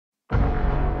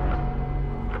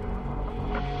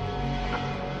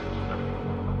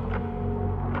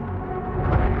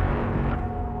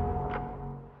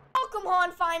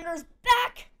Haunt Finders,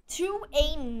 back to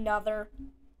another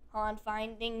Haunt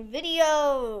Finding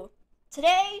video.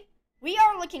 Today, we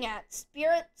are looking at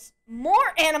Spirit's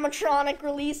more animatronic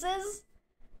releases.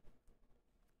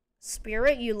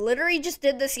 Spirit, you literally just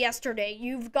did this yesterday.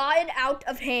 You've gotten out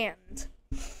of hand.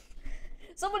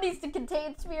 Someone needs to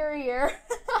contain Spirit here.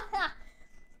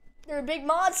 They're a big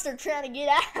monster trying to get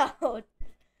out.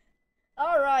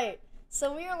 Alright,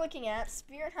 so we are looking at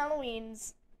Spirit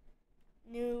Halloween's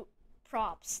new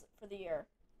props for the year.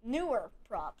 Newer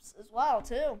props as well,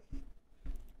 too.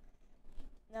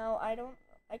 Now, I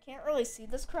can't really see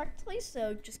this correctly,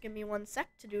 so just give me 1 sec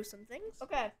to do some things.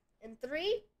 Okay, in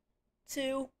 3,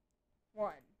 2,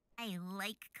 1. I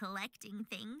like collecting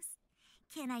things.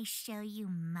 Can I show you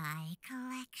my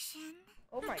collection?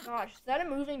 Oh my gosh, is that a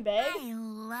moving bag? I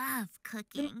love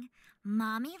cooking.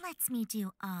 Mommy lets me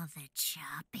do all the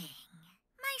chopping.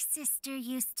 My sister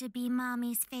used to be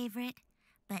Mommy's favorite,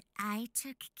 but I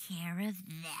took care of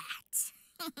that.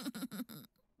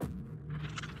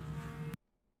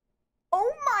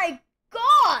 Oh my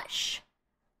gosh!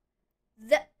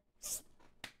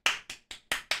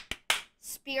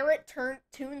 Spirit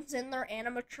tunes in their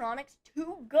animatronics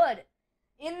too good.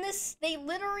 In this, they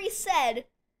literally said,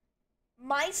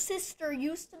 my sister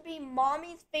used to be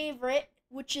Mommy's favorite,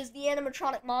 which is the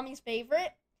animatronic Mommy's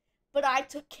favorite, but I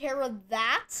took care of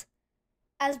that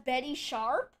as Betty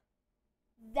Sharp.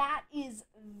 That is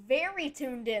very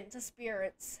tuned in to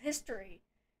Spirit's history.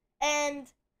 And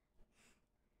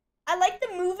I like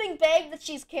the moving bag that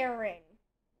she's carrying.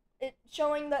 It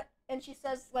showing that, and she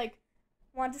says, like,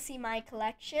 want to see my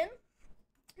collection?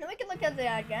 Now we can look at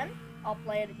that again. I'll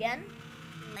play it again.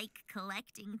 Like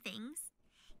collecting things.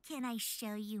 Can I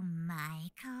show you my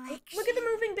collection? Look at the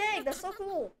moving bag. That's so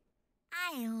cool.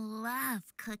 I love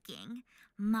cooking.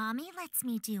 Mommy lets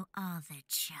me do all the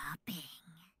chopping.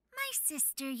 My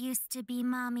sister used to be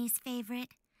Mommy's favorite,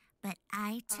 but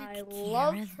I took care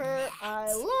of that.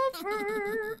 I love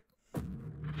her.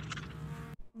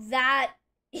 That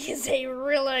is a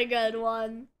really good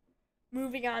one.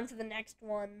 Moving on to the next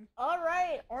one.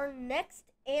 Alright, our next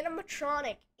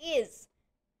animatronic is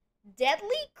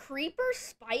Deadly Creeper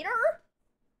Spider?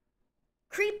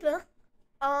 Creeper.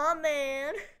 Aw,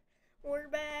 man. We're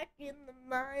back in the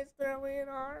mines throwing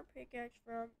our pickaxe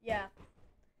from... Yeah.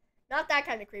 Not that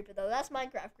kind of creeper, though. That's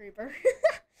Minecraft Creeper.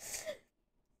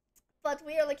 But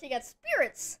we are looking at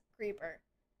Spirit's Creeper.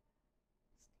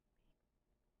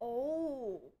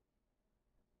 Oh.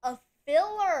 A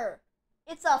filler.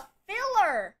 It's a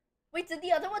filler. Wait, did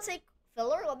the other one say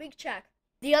filler? Let me check.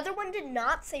 The other one did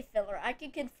not say filler. I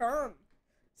can confirm.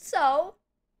 So,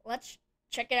 let's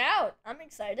check it out. I'm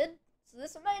excited. So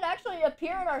this might actually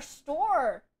appear in our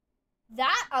store.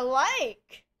 That I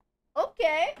like.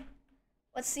 Okay.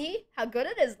 Let's see how good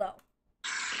it is, though.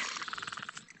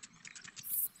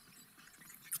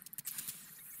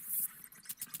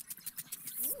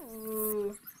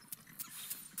 Ooh.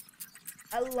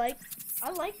 I like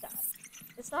that.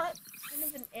 It's not kind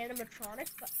of an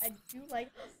animatronic, but I do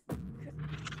like...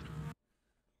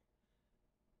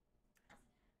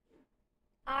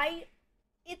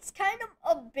 It's kind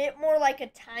of a bit more like a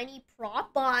tiny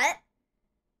prop, but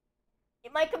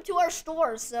it might come to our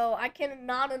store, so I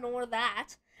cannot ignore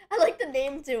that. I like the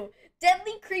name too.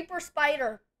 Deadly Creeper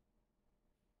Spider.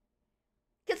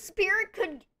 Can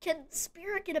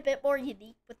Spirit get a bit more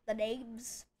unique with the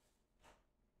names?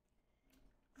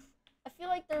 I feel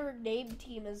like their name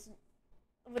team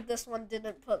with this one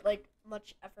didn't put like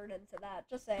much effort into that.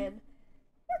 Just saying.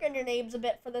 Work on your names a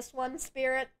bit for this one,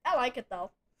 Spirit. I like it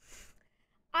though.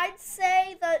 I'd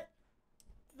say that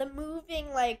the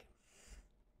moving, like,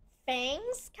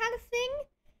 fangs kind of thing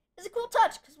is a cool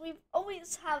touch, because we've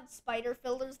always had spider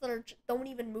fillers that don't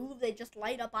even move. They just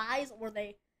light up eyes, or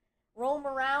they roam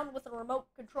around with a remote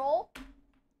control.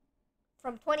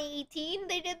 From 2018,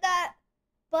 they did that.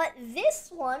 But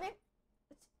this one,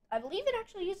 I believe it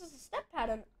actually uses a step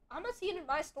pattern. I'm not seeing it in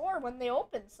my store when they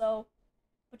open, so...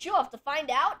 But you'll have to find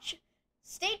out.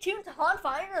 Stay tuned to Haunt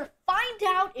Finder to find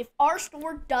out if our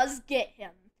store does get him.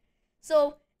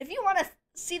 So, if you want to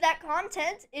see that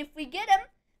content, if we get him,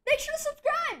 make sure to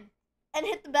subscribe and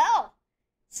hit the bell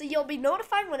so you'll be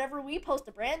notified whenever we post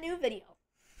a brand new video.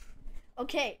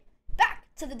 Okay, back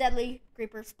to the Deadly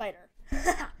Creeper Spider.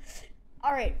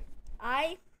 Alright,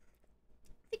 I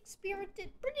think Spirit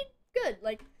did pretty good.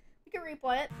 Like, we can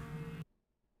replay it.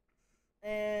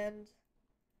 And...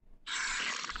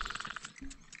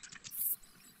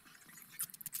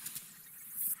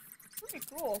 pretty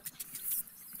cool.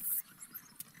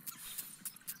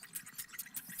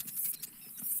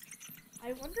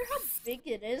 I wonder how big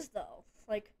it is, though.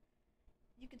 Like,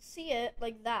 you could see it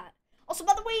like that. Also,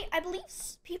 Also, by the way, I believe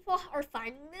people are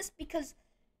finding this because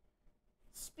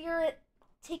Spirit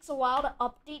takes a while to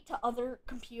update to other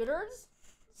computers.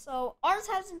 So ours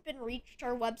hasn't been reached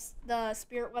the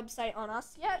Spirit website on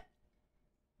us yet.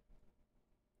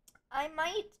 I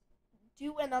might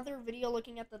do another video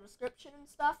looking at the description and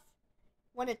stuff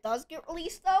when it does get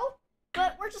released, though.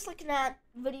 But we're just looking at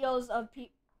videos of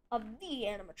the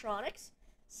animatronics,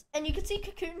 and you can see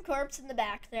Cocoon Corpse in the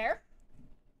back there.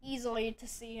 Easily to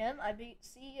see him. I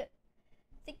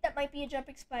think that might be a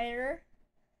jumping spider.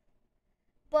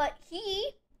 But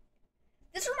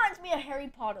this reminds me of Harry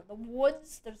Potter. The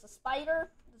woods, there's a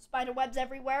spider. There's spider webs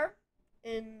everywhere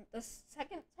in the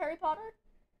second Harry Potter.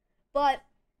 But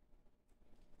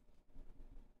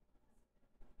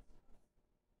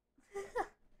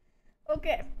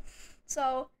okay,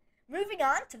 so moving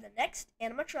on to the next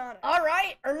animatronic.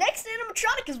 Alright, our next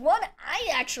animatronic is one I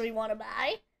actually want to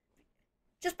buy.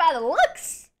 Just by the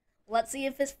looks. Let's see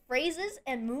if his phrases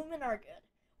and movement are good.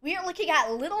 We are looking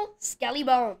at Little Skelly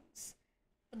Bones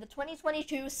for the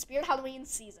 2022 Spirit Halloween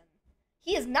season.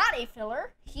 He is not a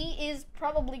filler. He is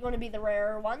probably going to be the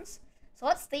rarer ones. So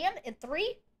let's stand in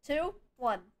 3, 2,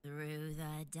 1. Through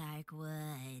the dark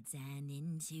woods and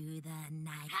into the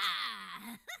night.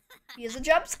 He is a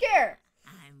jump scare.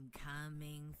 I'm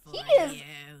coming for He is.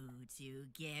 you to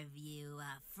give you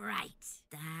a fright.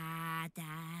 Da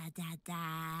da da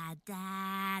da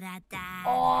da da da.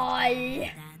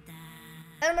 Oi.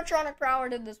 Animatronic Prowler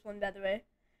did this one, by the way.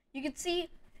 You can see,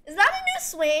 is that a new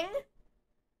swing?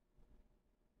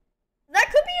 That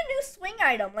could be a new swing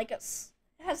item, like it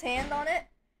has hand on it.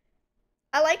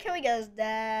 I like how he goes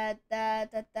da da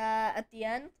da da at the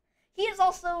end. He is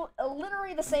also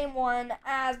literally the same one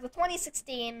as the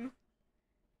 2016.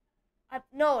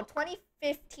 No,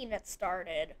 2015 it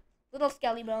started. Little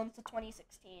Skelly Bones, the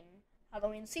 2016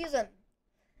 Halloween season.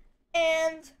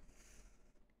 And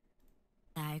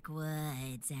dark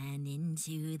woods and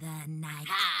into the night.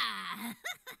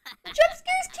 the jump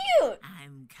scare's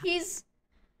cute.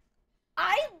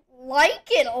 I like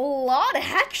it a lot,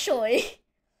 actually.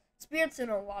 Spirit's in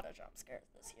a lot of jump scares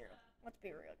this year. Let's be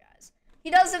real, guys. He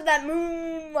does have that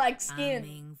moon-like skin.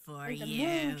 Coming for like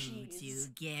you to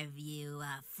give you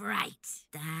a fright.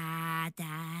 Da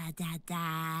da da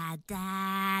da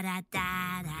da da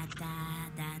da da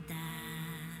da da.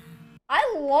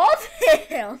 I love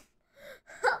him.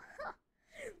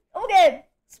 Okay,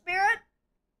 Spirit,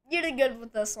 you did good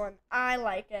with this one. I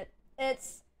like it. I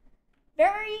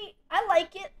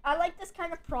like it. I like this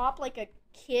kind of prop, like a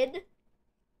kid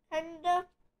kind of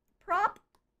prop.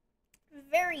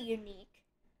 Very unique.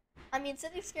 I mean,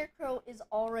 City Scarecrow is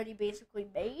already basically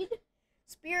made.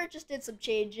 Spirit just did some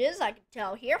changes, I can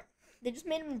tell here. They just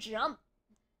made him jump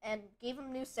and gave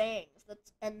him new sayings.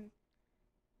 And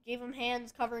gave him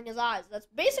hands covering his eyes. That's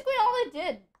basically all it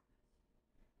did.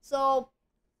 So,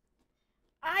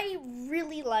 I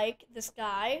really like this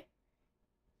guy.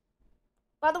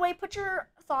 By the way, put your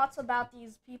thoughts about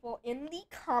these people in the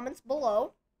comments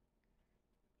below.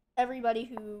 Everybody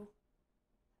who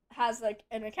has like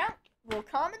an account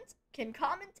can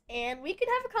comment, and we can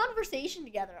have a conversation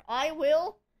together. I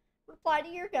will reply to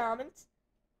your comments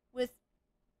with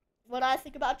what I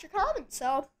think about your comments.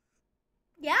 So,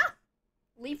 yeah,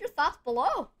 leave your thoughts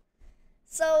below.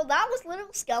 So that was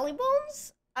Little Skelly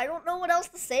Bones. I don't know what else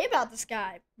to say about this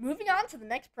guy. Moving on to the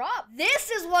next prop. This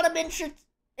is what I'm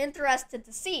interested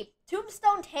to see.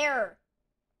 Tombstone Terror.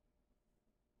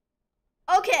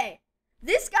 Okay,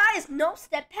 this guy is no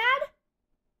step pad.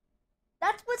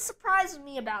 That's what surprises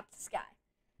me about this guy.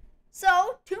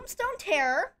 So, Tombstone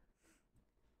Terror.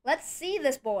 Let's see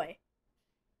this boy.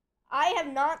 I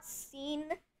have not seen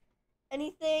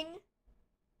anything.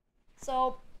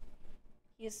 So,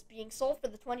 he is being sold for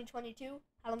the 2022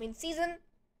 Halloween season.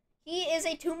 He is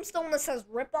a tombstone that says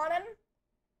RIP on him.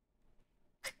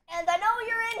 And I know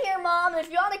you're in here, Mom. If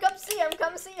you want to come see him,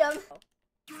 come see him.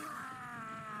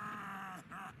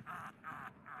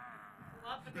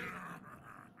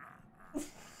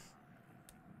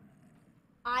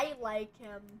 I like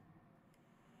him.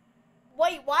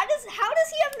 Wait, how does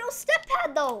he have no step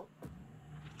pad though?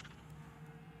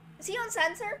 Is he on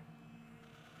sensor?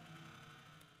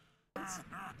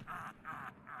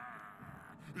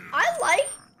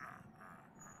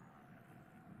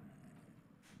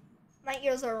 My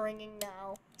ears are ringing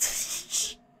now.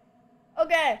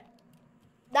 Okay.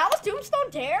 That was Tombstone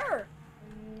Terror.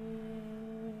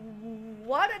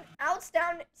 What an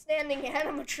outstanding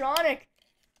animatronic.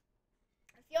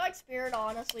 I feel like Spirit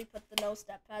honestly put the no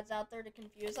step pads out there to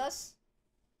confuse us.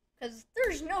 Because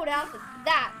there's no doubt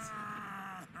that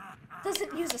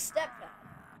doesn't use a step pad.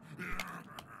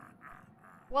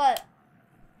 What?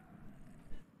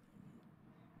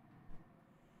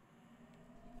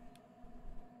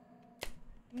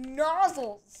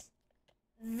 Nozzles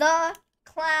the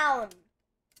Clown.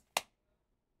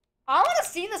 I want to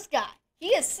see this guy. He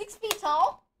is 6 feet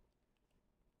tall.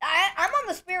 I'm on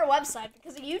the Spirit website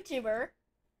because a YouTuber.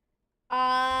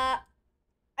 I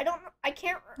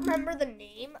can't remember the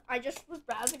name. I just was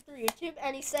browsing through YouTube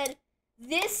and he said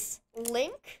this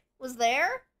link was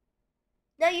there.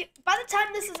 Now, by the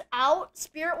time this is out,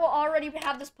 Spirit will already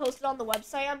have this posted on the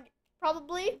website,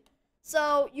 probably.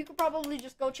 So you could probably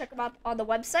just go check them out on the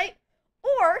website.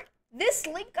 Or this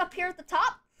link up here at the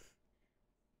top,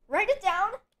 write it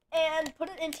down and put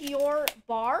it into your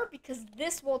bar because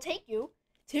this will take you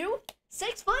to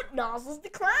 6 foot Nozzles the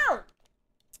Clown.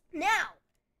 Now,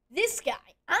 this guy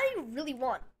I really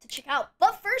want to check out.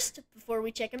 But first, before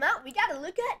we check him out, we gotta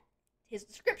look at his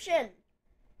description.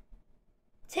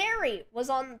 Terry was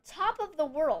on the top of the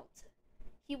world.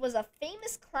 He was a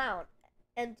famous clown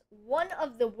and one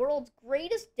of the world's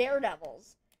greatest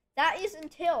daredevils. That is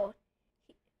until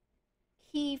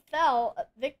he fell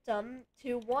victim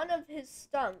to one of his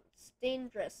stunts,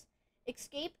 dangerous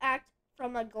escape act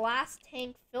from a glass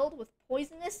tank filled with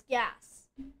poisonous gas.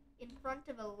 In front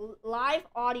of a live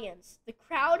audience, the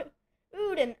crowd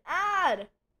oohed and ahed.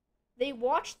 They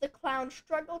watched the clown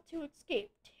struggle to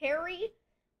escape. Terry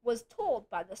was told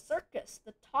by the circus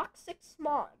the toxic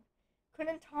smog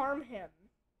couldn't harm him.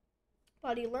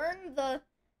 But he learned the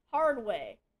hard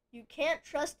way. You can't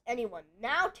trust anyone.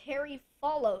 Now Terry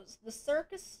follows the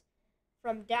circus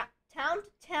from town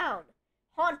to town,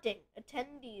 haunting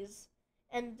attendees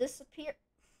and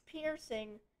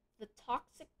piercing the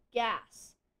toxic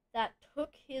gas that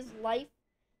took his life.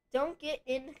 Don't get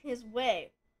in his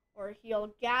way, or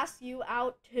he'll gas you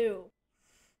out too.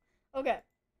 Okay.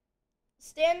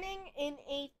 Standing in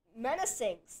a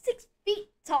menacing 6 feet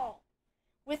tall,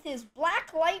 with his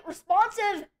black light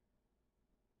responsive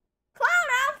clown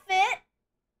outfit.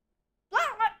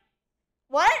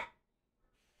 What?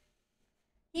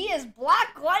 He is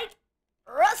black light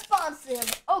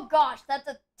responsive. Oh gosh, that's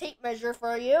a tape measure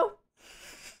for you.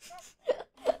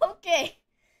 Okay.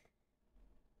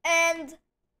 And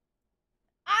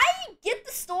I get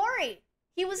the story.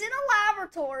 He was in a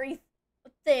laboratory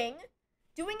thing,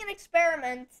 doing an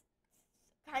experiment,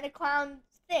 kind of clown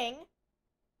thing.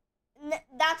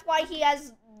 That's why he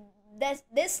has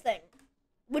this thing,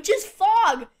 which is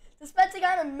fog, dispensing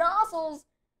out of nozzles,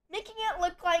 making it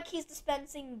look like he's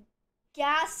dispensing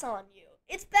gas on you.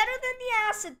 It's better than the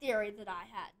acid theory that I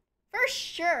had, for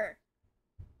sure.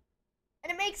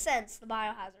 And it makes sense, the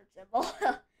biohazard symbol.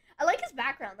 I like his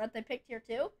background that they picked here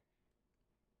too.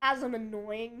 As I'm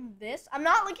annoying this, I'm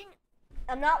not looking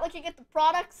at the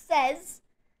product says,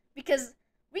 because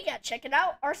we gotta check it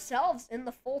out ourselves in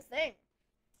the full thing.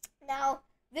 Now,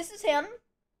 this is him.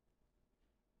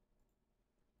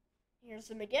 Here's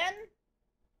him again.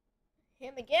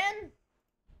 Him again.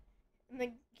 Him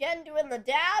again doing the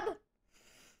dab.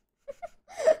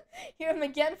 Hear him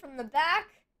again from the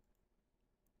back.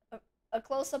 A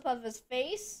close-up of his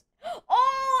face.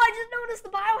 Oh, I just noticed the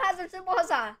biohazard symbol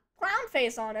has a clown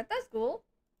face on it. That's cool.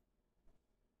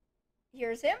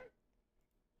 Here's him.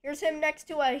 Here's him next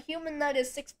to a human that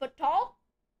is 6 foot tall.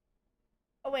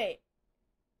 Oh, wait.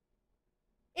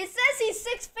 It says he's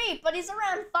 6 feet, but he's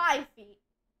around 5 feet.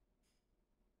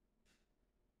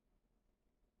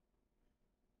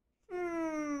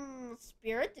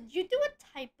 Spirit, did you do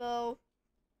a typo?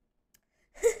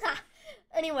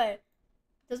 Anyway,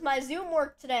 does my Zoom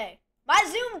work today? My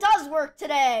Zoom does work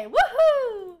today!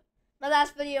 Woohoo! My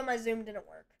last video, my Zoom didn't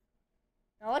work.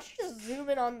 Now let's just zoom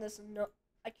in on this. No,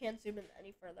 I can't zoom in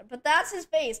any further. But that's his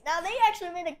face. Now they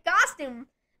actually made a costume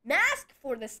mask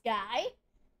for this guy.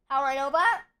 How I know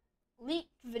that?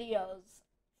 Leaked videos.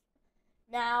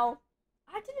 Now,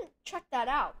 I didn't check that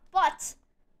out, but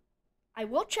I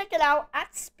will check it out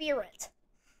at Spirit.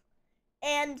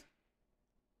 And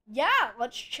yeah,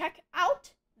 let's check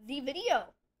out the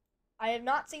video. I have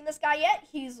not seen this guy yet.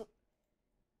 He's,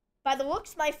 by the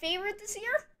looks, my favorite this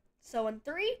year. So in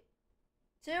 3,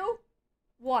 2,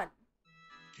 1.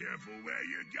 Careful where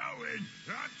you're going.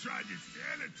 I'm trying to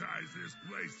sanitize this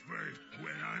place first.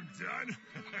 When I'm done,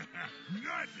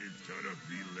 nothing's gonna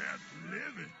be left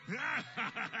living.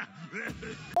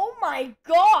 Oh my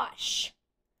gosh!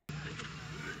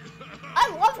 I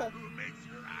love him. Who makes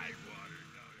your eyes water,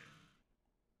 don't it?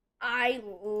 I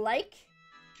like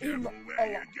him Careful a where lot.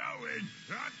 you're going.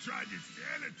 I'm trying to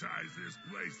sanitize this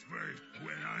place first.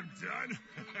 When I'm done,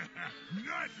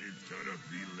 nothing's gonna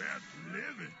be left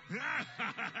living.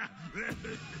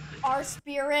 Our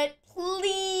Spirit,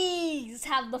 please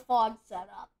have the fog set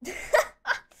up.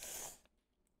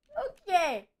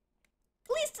 Okay.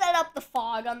 Please set up the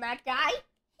fog on that guy.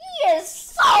 He is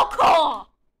so cool.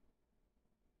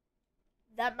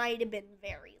 that might have been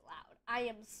very loud. I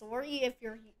am sorry if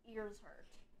your ears hurt.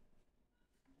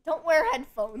 Don't wear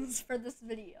headphones for this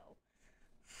video.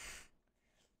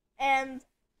 And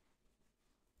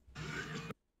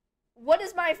what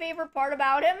is my favorite part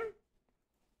about him?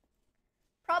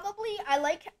 Probably, I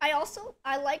like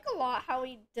a lot how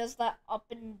he does that up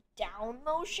and down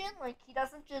motion. Like, he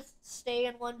doesn't just stay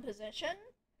in one position.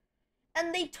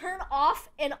 And they turn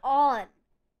off and on.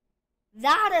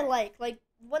 That I like. Like,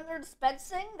 when they're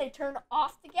dispensing, they turn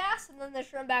off the gas and then they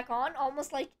turn back on.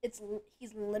 Almost like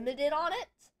he's limited on it.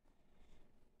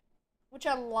 Which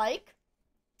I like.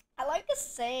 I like his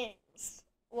sayings.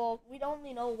 Well, we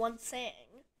only know one saying.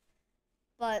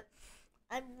 But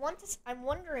I'm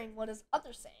wondering what his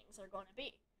other sayings are going to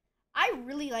be. I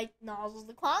really like Nozzles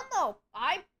the Clown, though.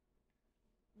 I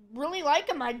really like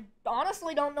him. I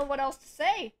honestly don't know what else to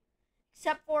say.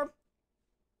 Except for,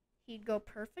 he'd go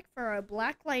perfect for a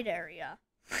blacklight area.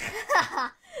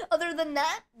 Other than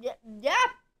that, yeah.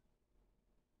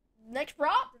 Next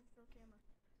prop.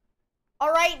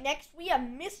 Alright, next we have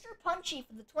Mr. Punchy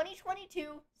for the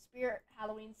 2022 Spirit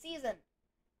Halloween season.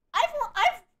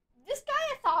 This guy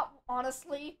I thought,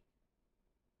 honestly,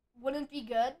 wouldn't be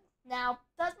good. Now,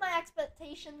 does my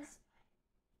expectations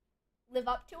live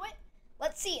up to it?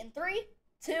 Let's see, in 3,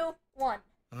 2, 1.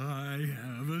 I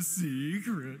have a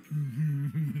secret.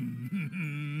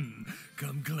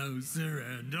 Come closer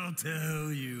and I'll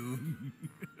tell you.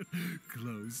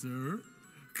 Closer,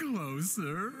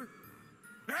 closer.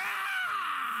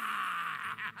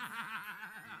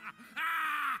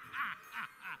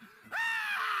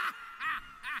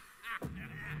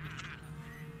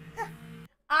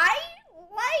 I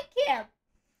like him.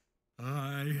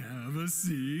 I have a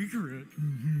secret.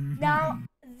 Now,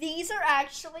 these are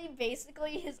actually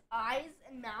basically his eyes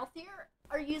and mouth here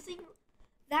are using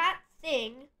that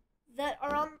thing that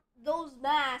are on those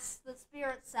masks that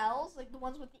Spirit sells, like the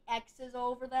ones with the X's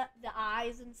over the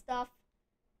eyes and stuff.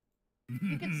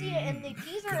 You can see it in the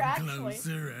teaser. Come actually.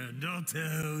 Closer and I'll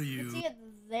tell you. You can see it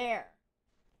there.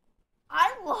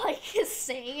 I like his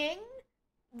saying,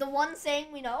 the one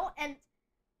saying we know, and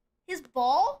his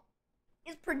ball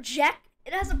is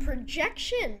it has a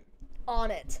projection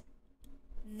on it.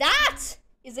 That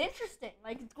is interesting.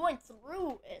 Like, it's going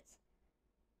through it.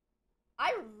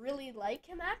 I really like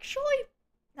him, actually.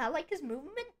 I like his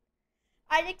movement.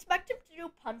 I'd expect him to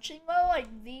do punching, though. Like,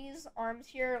 these arms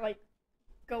here, like,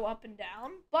 go up and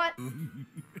down. But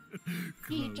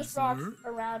he just rocks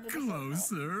around in a circle.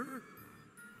 Closer.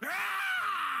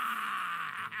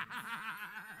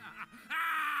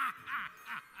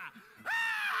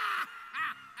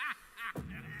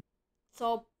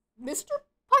 So, Mr.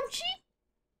 Punchy?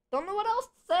 Don't know what else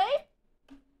to say.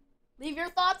 Leave your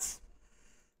thoughts.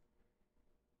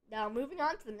 Now, moving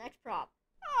on to the next prop.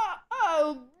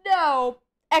 Oh no!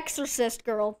 Exorcist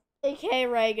girl, aka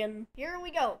Reagan. Here we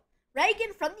go.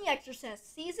 Reagan from The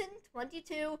Exorcist, season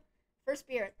 22, for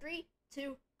Spirit. 3,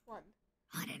 2, 1.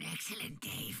 What an excellent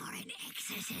day for an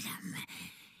exorcism.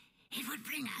 It would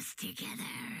bring us together.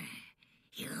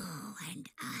 You and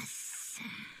us.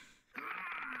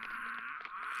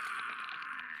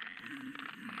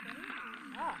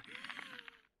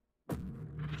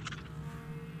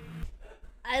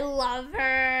 I love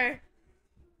her.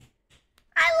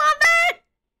 I love it.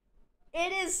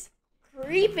 It is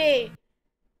creepy.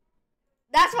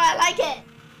 That's why I like it.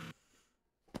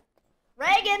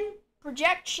 Reagan,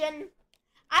 projection.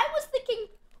 I was thinking,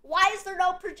 why is there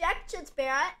no projection,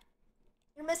 Spirit?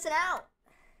 You're missing out.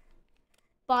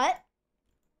 But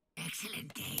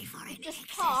Excellent day for an just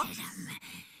exorcism.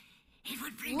 It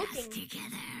would bring us looking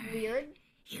together. weird.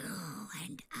 You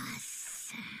and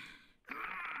us.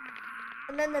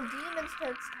 And then the demon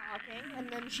starts talking, and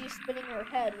then she's spinning her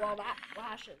head while that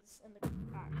flashes in the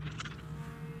back.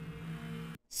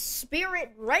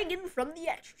 Spirit Reagan from The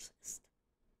Exorcist.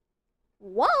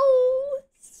 Whoa!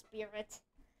 Spirit.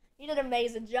 You did an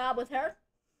amazing job with her.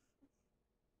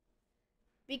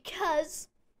 Because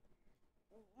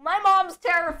my mom's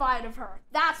terrified of her.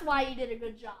 That's why you did a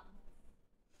good job.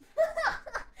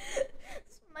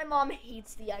 My mom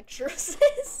hates The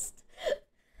Exorcist.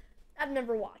 I've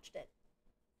never watched it.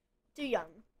 Too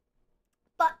young.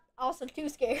 But also too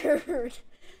scared.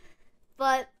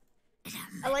 But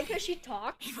I like how she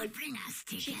talks. It Like, would bring us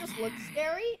together. she just looks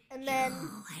scary, and then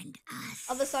You and us.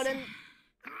 all of a sudden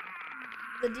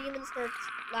the demon starts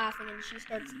laughing and she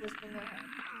starts twisting her head.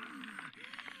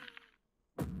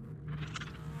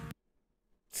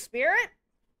 Spirit?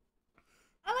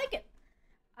 I like it.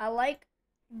 I like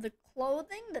the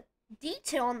clothing. The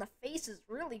detail on the face is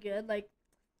really good. Like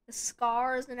the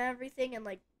scars and everything, and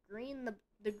like green,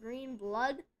 the green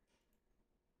blood.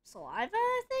 saliva,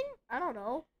 I think? I don't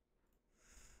know.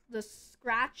 The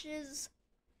scratches.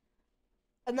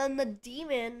 And then the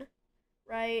demon,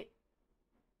 right?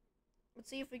 Let's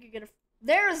see if we could get a...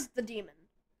 There's the demon.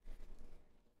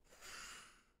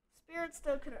 Spirit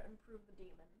still couldn't improve the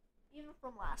demon, even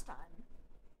from last time.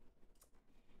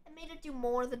 It made it do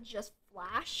more than just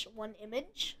flash one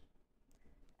image.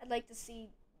 I'd like to see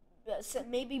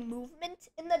maybe movement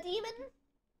in the demon.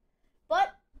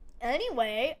 But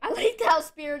anyway, I liked how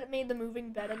Spirit made the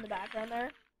moving bed in the background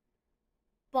there.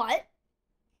 But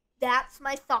that's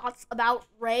my thoughts about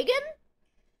Reagan.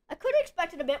 I could have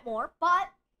expected a bit more, but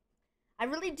I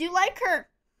really do like her.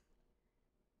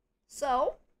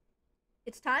 So,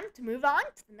 it's time to move on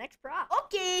to the next prop.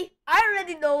 Okay, I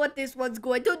already know what this one's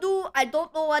going to do. I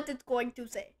don't know what it's going to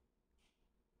say.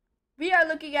 We are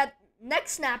looking at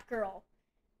next Snap Girl.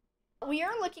 We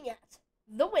are looking at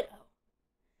the Widow.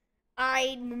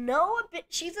 I know a bit.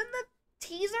 She's in the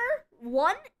teaser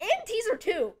 1 and teaser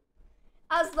 2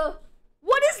 as the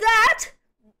 "what is that?"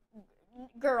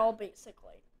 girl,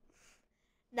 basically.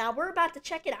 Now we're about to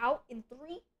check it out in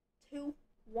 3, 2,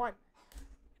 1.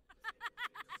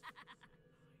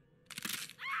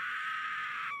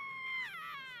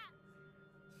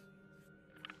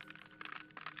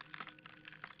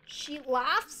 She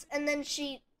laughs and then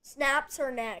she snaps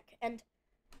her neck and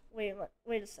wait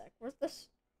a sec. Where's this?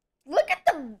 Look at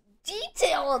the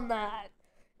detail on that.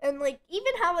 And like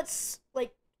even how it's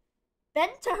like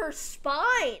bent to her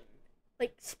spine.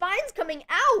 Like spine's coming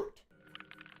out.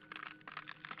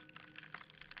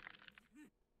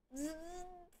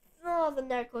 Oh, the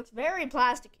neck looks very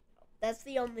plasticky. That's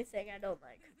the only thing I don't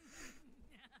like.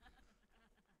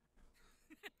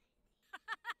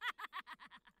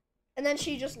 And then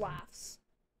she just laughs.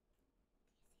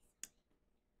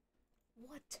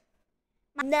 What?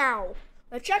 Now,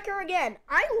 let's check her again.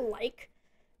 I like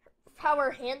how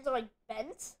her hands are like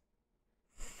bent.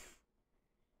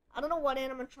 I don't know what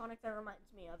animatronic that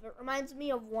reminds me of. It reminds me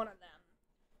of one of them.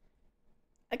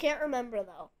 I can't remember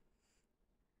though.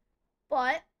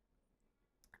 But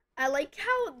I like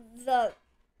how the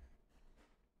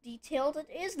detailed it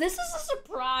is. This is a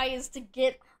surprise to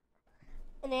get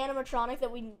an animatronic that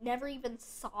we never even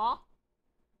saw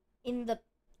in the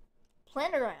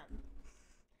planogram.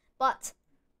 But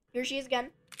here she is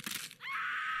again.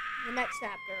 The next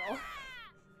Snap Girl.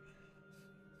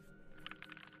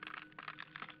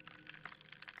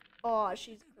 Oh,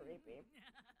 she's creepy.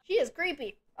 She is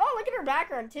creepy. Oh, look at her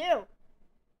background too.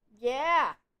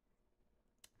 Yeah.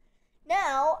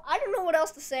 Now, I don't know what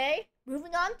else to say.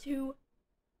 Moving on to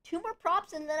 2 more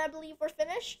props and then I believe we're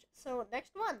finished. So,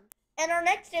 next one. And our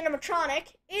next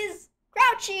animatronic is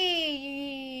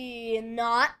Crouchy!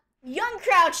 Not Young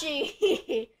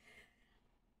Crouchy!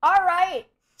 Alright,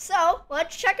 so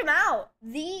let's check him out.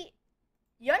 The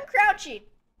Young Crouchy,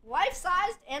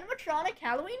 life-sized animatronic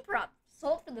Halloween prop,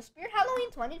 sold for the Spirit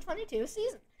Halloween 2022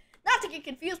 season. Not to get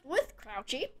confused with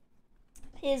Crouchy.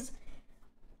 His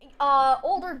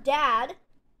older dad.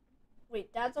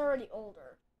 Wait, dad's already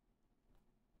older.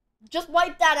 Just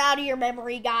wipe that out of your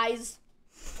memory, guys.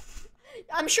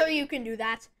 I'm sure you can do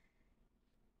that.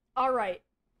 Alright.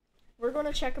 We're going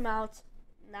to check him out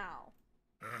now.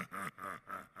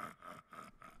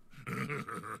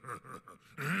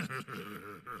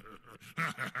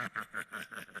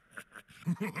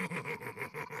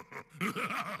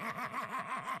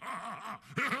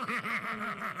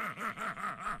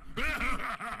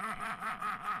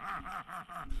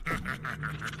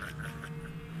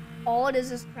 All it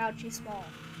is Crouchy Small.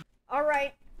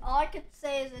 Alright. All I can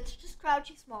say is it's just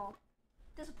Crouchy Small.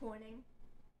 Disappointing.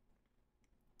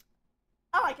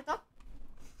 I like it though.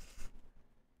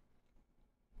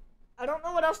 I don't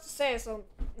know what else to say, so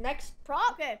next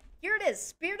prop. Okay, here it is.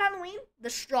 Spirit Halloween, the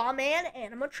Straw Man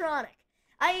animatronic.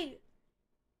 I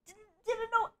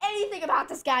didn't know anything about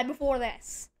this guy before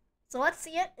this. So let's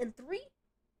see it in 3,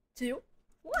 2,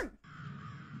 1.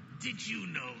 Did you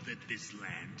know that this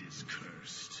land is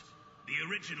cursed? The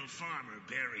original farmer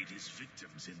buried his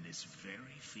victims in this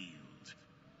very field.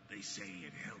 They say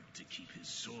it helped to keep his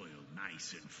soil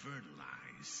nice and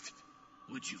fertilized.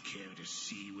 Would you care to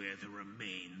see where the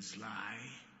remains lie?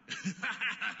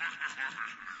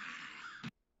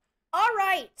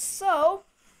 Alright, so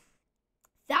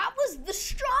that was the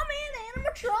Straw Man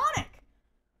animatronic.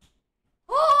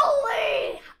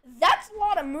 Holy! That's a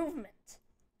lot of movement.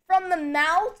 From the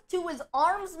mouth to his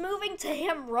arms moving to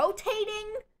him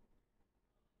rotating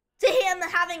to him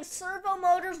having servo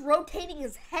motors rotating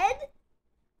his head.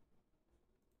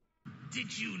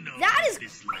 Did you know that is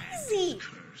this crazy? Land is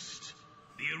cursed?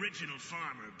 The original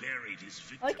farmer buried his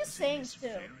victims I like his sayings in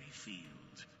this too. very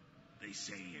field. They They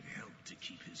say it helped to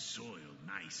keep his soil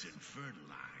nice and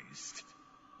fertilized.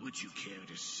 Would you care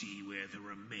to see where the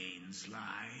remains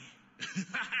lie?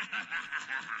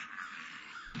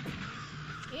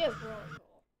 He is really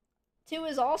cool. 2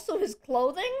 is also his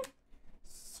clothing.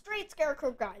 Straight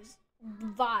Scarecrow guys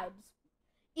vibes.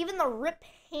 Even the ripped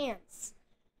pants,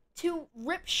 to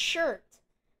ripped shirt,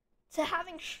 to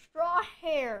having straw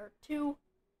hair, to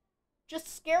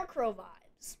just Scarecrow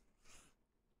vibes.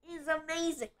 Is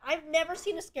amazing. I've never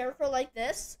seen a Scarecrow like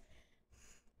this.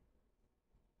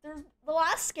 The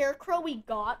last Scarecrow we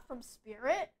got from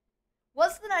Spirit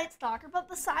was the Night Stalker, but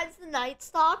besides the Night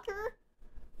Stalker,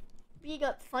 we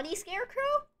got Funny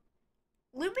Scarecrow.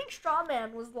 Looping Straw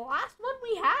Man was the last one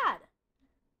we had.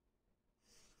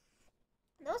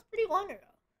 That was pretty long ago.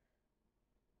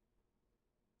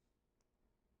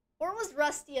 Or was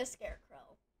Rusty a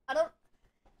Scarecrow? I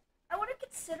wouldn't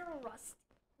consider Rusty.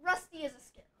 Rusty is a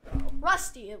Scarecrow.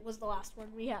 Rusty was the last one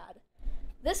we had.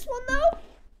 This one, though,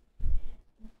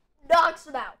 knocks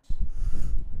it out.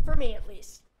 For me, at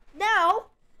least.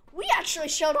 Now, we actually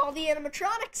showed all the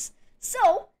animatronics.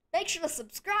 So, make sure to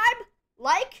subscribe,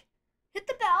 like, hit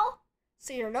the bell,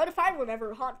 so you're notified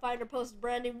whenever Haunt Finder posts a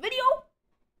brand new video.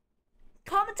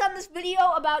 Comment on this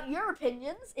video about your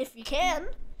opinions, if you can.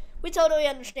 We totally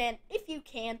understand if you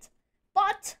can't.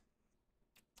 But,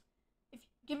 if you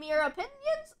give me your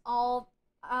opinions,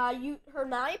 you heard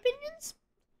my opinions.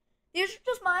 These are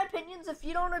just my opinions. If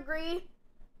you don't agree,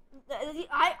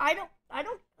 I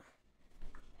don't.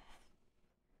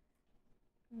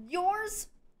 Yours,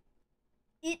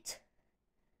 it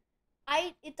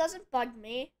doesn't bug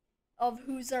me of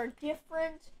whose are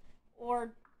different,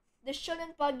 or this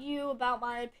shouldn't bug you about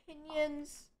my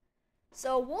opinions.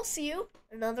 So we'll see you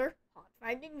in another Haunt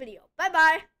Finding video. Bye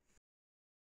bye.